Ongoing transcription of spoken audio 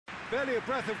Barely a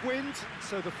breath of wind,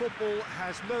 so the football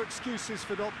has no excuses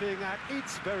for not being at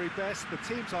its very best. The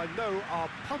teams I know are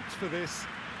pumped for this.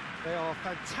 They are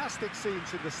fantastic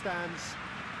scenes in the stands.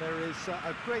 There is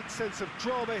a great sense of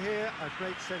drama here, a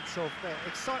great sense of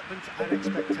excitement and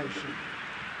expectation.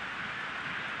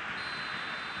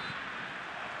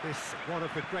 This one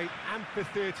of the great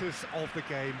amphitheatres of the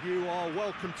game. You are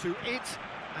welcome to it,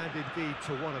 and indeed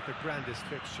to one of the grandest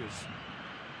fixtures.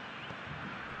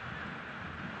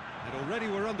 And already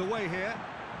we're underway here.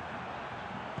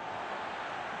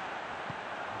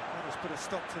 That has put a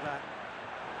stop to that.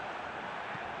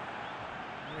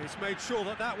 He's made sure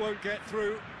that that won't get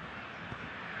through.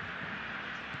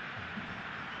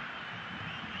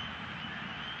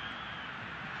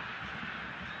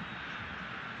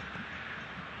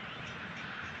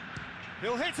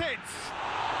 He'll hit it!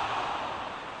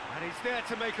 And he's there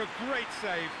to make a great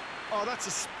save. Oh, that's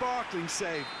a sparkling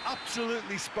save.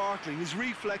 Absolutely sparkling. His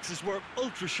reflexes were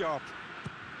ultra-sharp.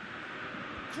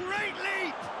 Great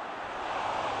leap!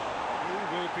 He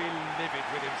will be livid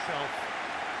with himself.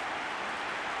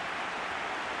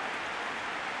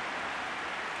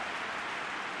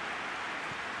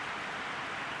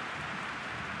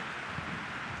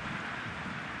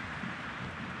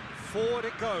 Forward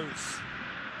it goes.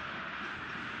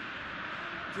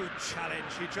 Good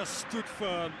challenge, he just stood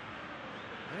firm.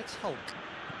 And it's Hulk.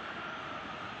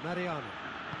 Mariano.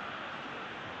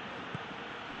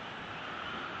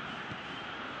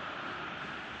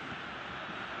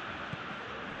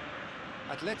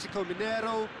 Atletico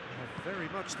Mineiro are very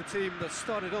much the team that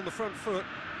started on the front foot.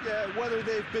 Yeah, whether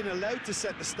they've been allowed to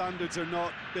set the standards or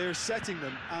not, they're setting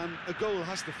them, and a goal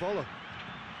has to follow.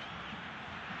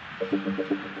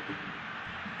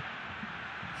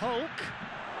 Hulk.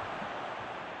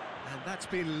 And that's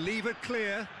been levered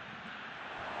clear.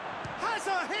 Has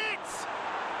a hit!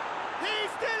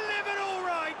 He's delivered all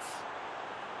right!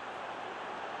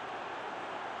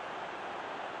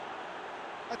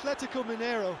 Atletico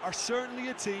Mineiro are certainly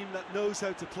a team that knows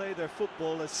how to play their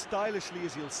football as stylishly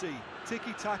as you'll see.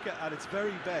 Tiki-taka at its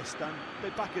very best, and they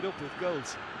back it up with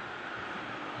goals.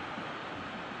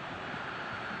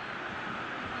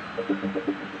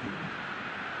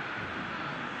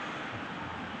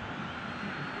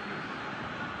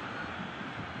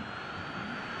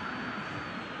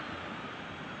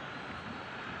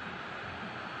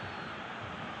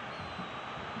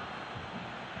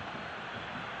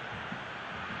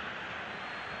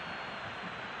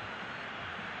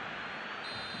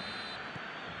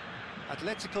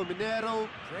 Atletico Mineiro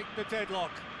break the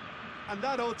deadlock. And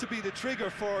that ought to be the trigger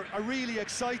for a really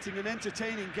exciting and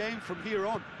entertaining game from here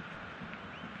on.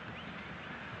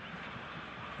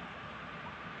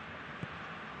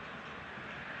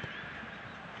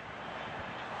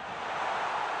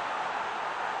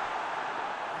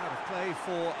 Out of play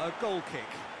for a goal kick.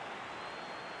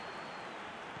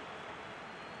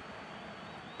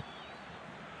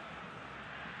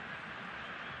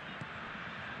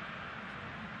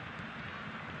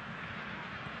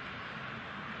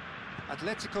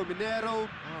 Atletico Mineiro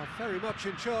are very much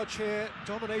in charge here,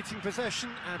 dominating possession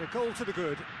and a goal to the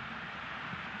good.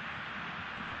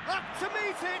 Up to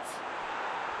meet it!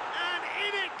 And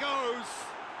in it goes!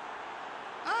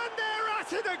 And they're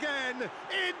at it again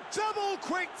in double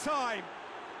quick time!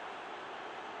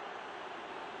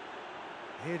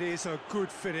 It is a good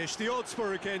finish. The odds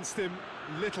were against him,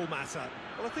 little matter.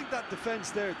 Well, I think that defence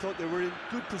there thought they were in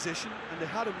good position and they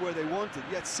had him where they wanted,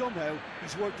 yet somehow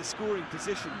he's worked the scoring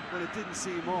position when it didn't see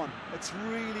him on. It's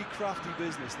really crafty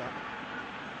business, that.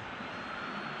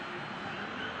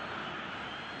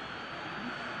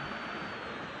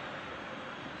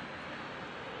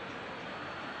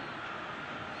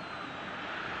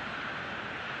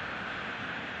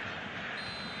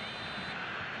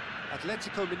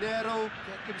 Atletico Mineiro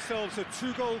get themselves a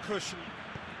two-goal cushion.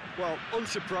 Well,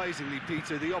 unsurprisingly,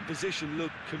 Peter, the opposition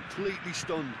look completely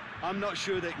stunned. I'm not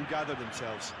sure they can gather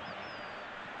themselves.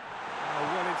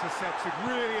 Well intercepted,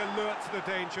 really alert to the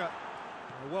danger.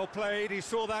 Well played, he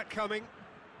saw that coming.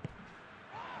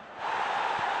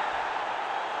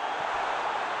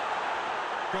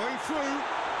 Going through.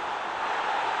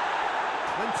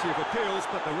 Plenty of appeals,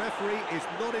 but the referee is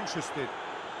not interested.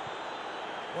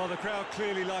 Well, the crowd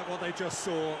clearly like what they just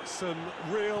saw. Some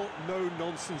real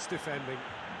no-nonsense defending.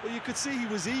 Well, you could see he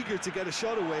was eager to get a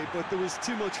shot away, but there was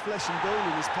too much flesh and bone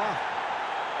in his path.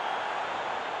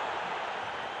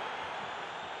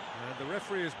 And the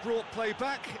referee has brought play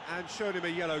back and shown him a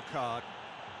yellow card.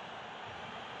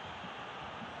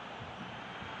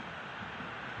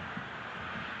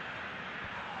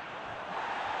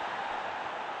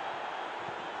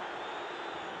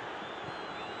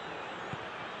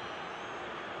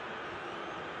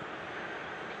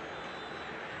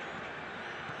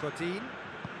 Godin.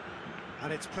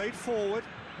 And it's played forward.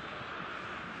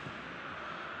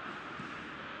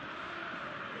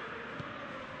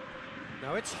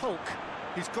 Now it's Hulk.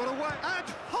 He's got away, and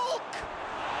Hulk!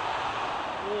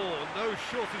 Oh, no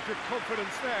shortage of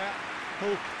confidence there.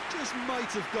 Hulk just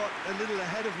might have got a little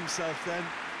ahead of himself then.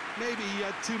 Maybe he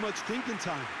had too much thinking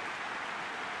time.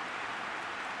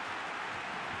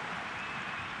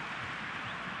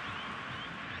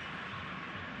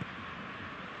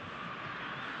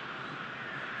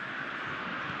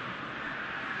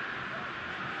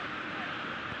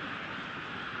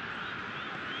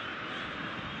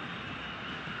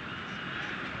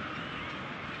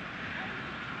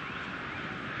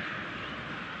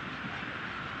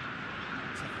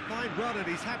 Fine run, and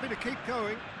he's happy to keep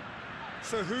going.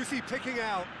 So who's he picking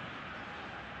out?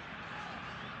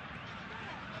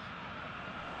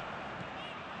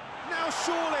 Now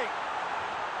surely!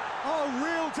 Oh,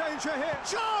 real danger here.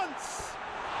 Chance!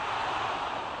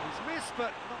 He's missed,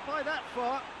 but not by that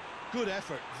far. Good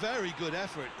effort, very good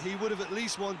effort. He would have at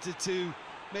least wanted to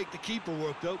make the keeper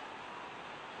work, though.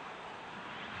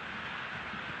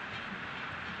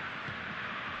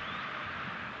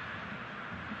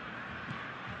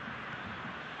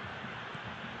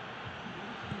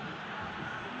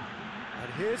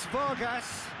 And here's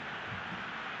Vargas.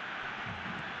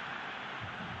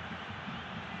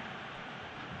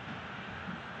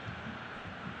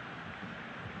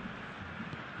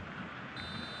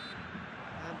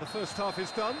 And the first half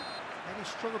is done. Any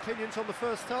strong opinions on the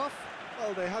first half?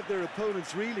 Well, they had their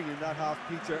opponents reeling in that half,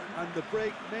 Peter, and the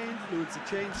break may influence a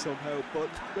change somehow, but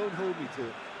don't hold me to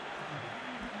it.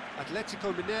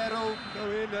 Atletico Mineiro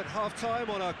go in at half-time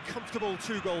on a comfortable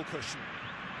two-goal cushion.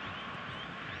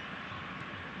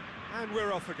 And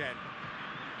we're off again.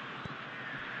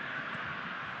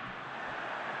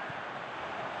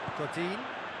 Godin.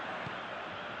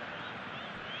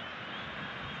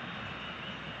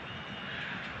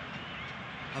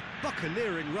 A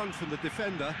buccaneering run from the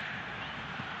defender.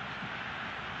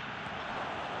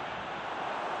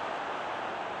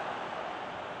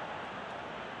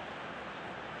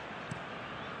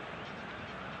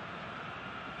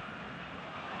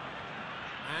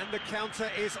 And the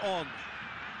counter is on.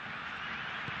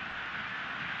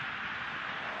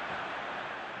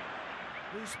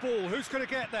 Loose ball, who's going to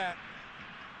get that?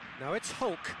 Now it's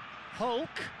Hulk. Hulk.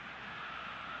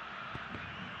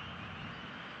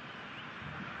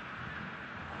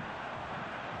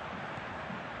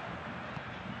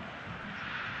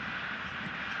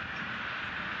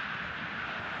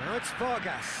 Now it's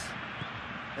Vargas.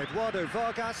 Eduardo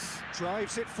Vargas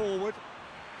drives it forward.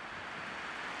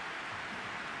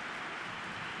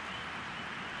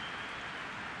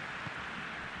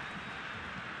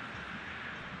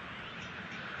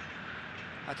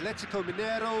 Atletico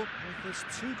Mineiro with this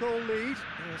two-goal lead.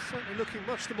 They're certainly looking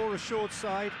much the more assured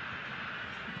side.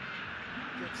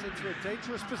 Gets into a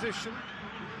dangerous position.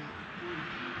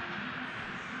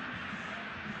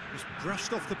 Just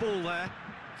brushed off the ball there.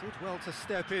 Did well to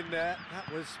step in there.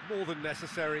 That was more than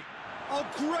necessary. Oh,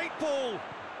 great ball!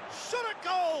 Shot at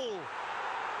goal!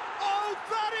 Oh,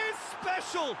 that is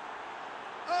special!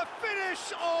 A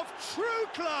finish of true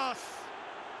class!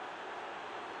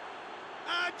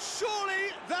 And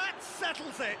surely that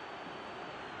settles it.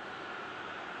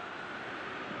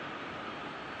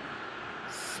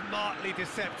 Smartly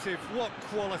deceptive, what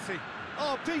quality.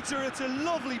 Oh, Peter, it's a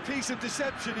lovely piece of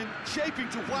deception in shaping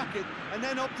to whack it and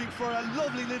then opting for a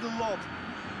lovely little lob.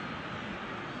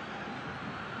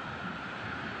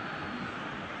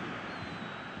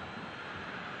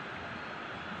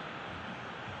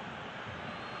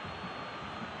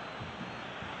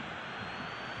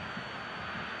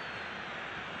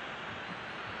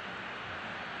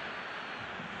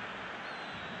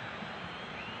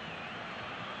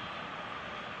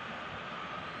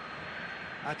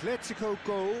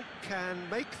 Atletico can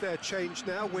make their change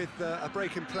now with a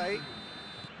break in play.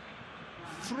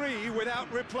 3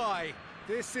 without reply.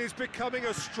 This is becoming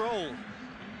a stroll.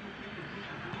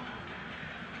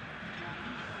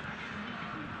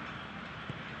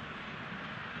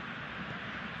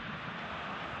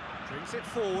 Brings it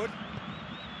forward.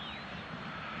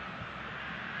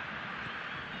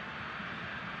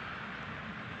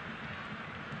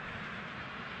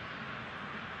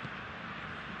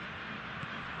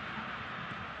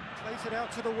 Plays it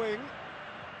out to the wing.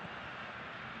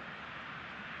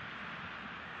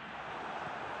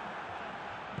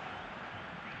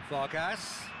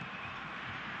 Vargas.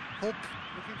 Hulk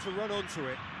looking to run onto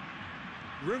it.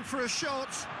 Room for a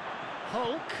shot.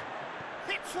 Hulk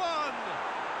hits one!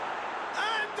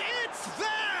 And it's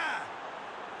there!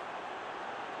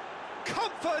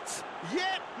 comfort,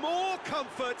 yet more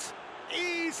comfort,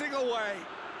 easing away.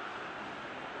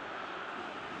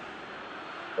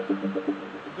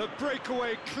 The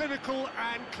breakaway clinical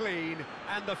and clean,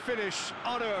 and the finish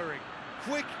unerring.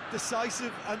 Quick,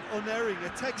 decisive and unerring, a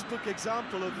textbook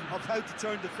example of how to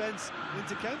turn defence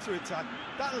into counter-attack.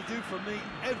 That'll do for me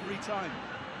every time.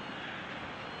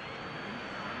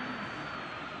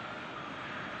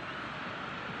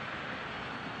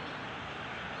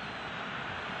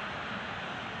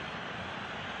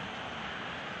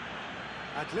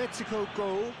 Atletico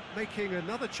goal, making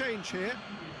another change here.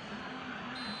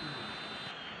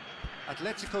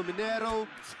 Atletico Mineiro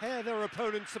tear their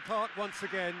opponents apart once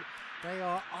again. They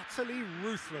are utterly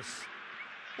ruthless.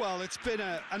 Well, it's been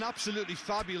an absolutely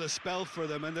fabulous spell for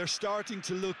them, and they're starting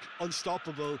to look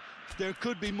unstoppable. There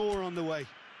could be more on the way.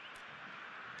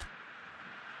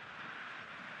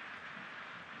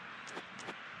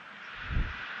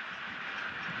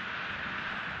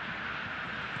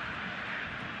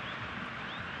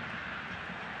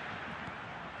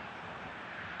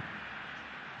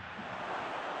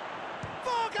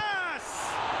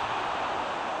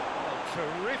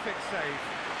 Terrific save.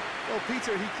 Well,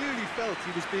 Peter, he clearly felt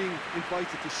he was being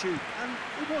invited to shoot, and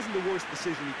it wasn't the worst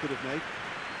decision he could have made.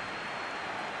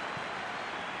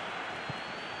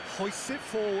 Hoists it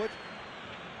forward.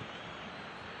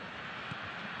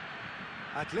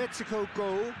 Atletico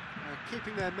goal,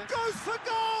 keeping their... Goes for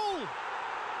goal!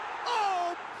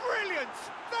 Oh, brilliant!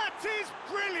 That is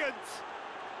brilliant!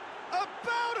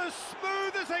 About as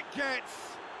smooth as it gets.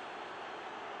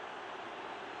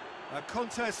 A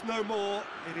contest no more.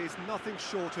 It is nothing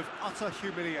short of utter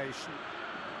humiliation.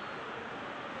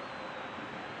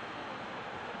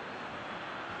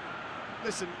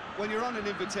 Listen, when you're on an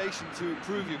invitation to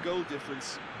improve your goal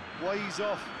difference, why ease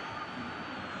off?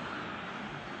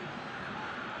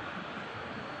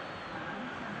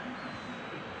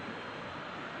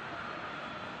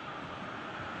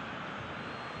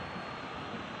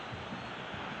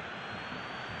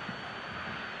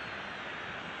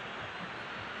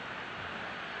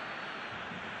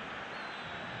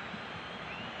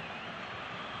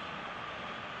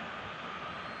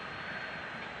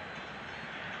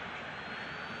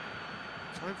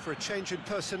 Time for a change in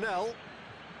personnel.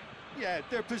 Yeah,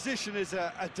 their position is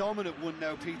a dominant one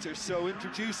now, Peter, so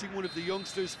introducing one of the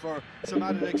youngsters for some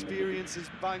added experience is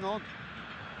bang on.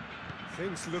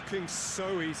 Things looking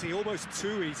so easy, almost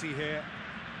too easy here.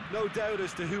 No doubt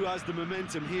as to who has the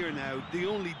momentum here now. The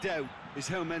only doubt is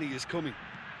how many is coming.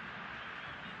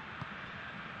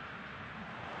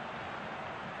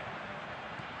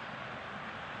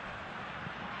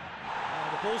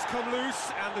 The ball's come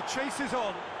loose and the chase is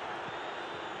on.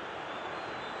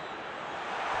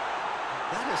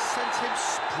 That has sent him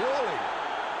sprawling.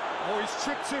 Oh, he's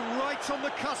chipped him right on the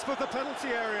cusp of the penalty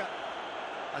area.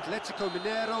 Atletico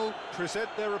Mineiro present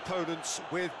their opponents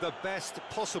with the best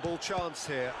possible chance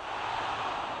here.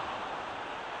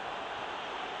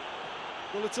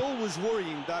 Well, it's always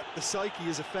worrying that the psyche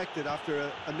is affected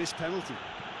after a missed penalty.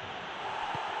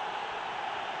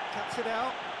 Cuts it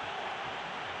out.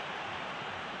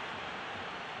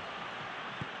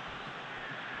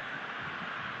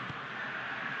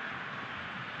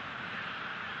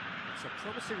 It's a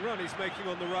promising run he's making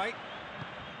on the right.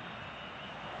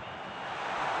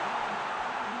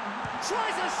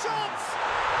 Tries a shot!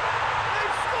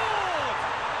 They've scored!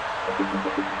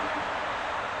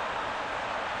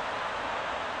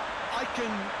 I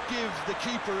can give the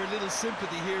keeper a little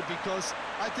sympathy here because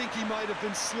I think he might have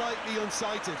been slightly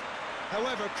unsighted.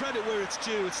 However, credit where it's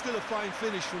due, it's still a fine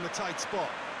finish from a tight spot.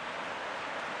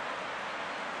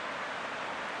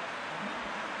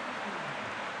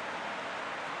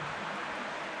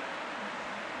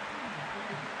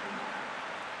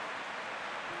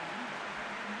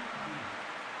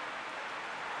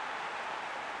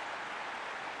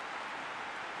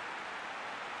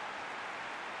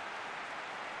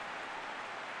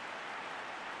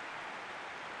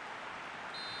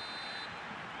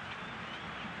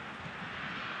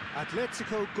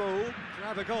 Atletico goal,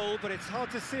 grab a goal, but it's hard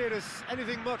to see it as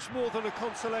anything much more than a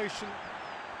consolation.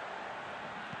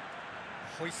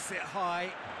 Hoists it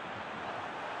high.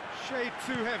 Shade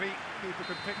too heavy, keeper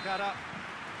can pick that up.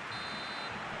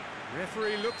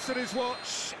 Referee looks at his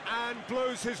watch and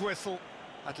blows his whistle.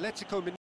 Atletico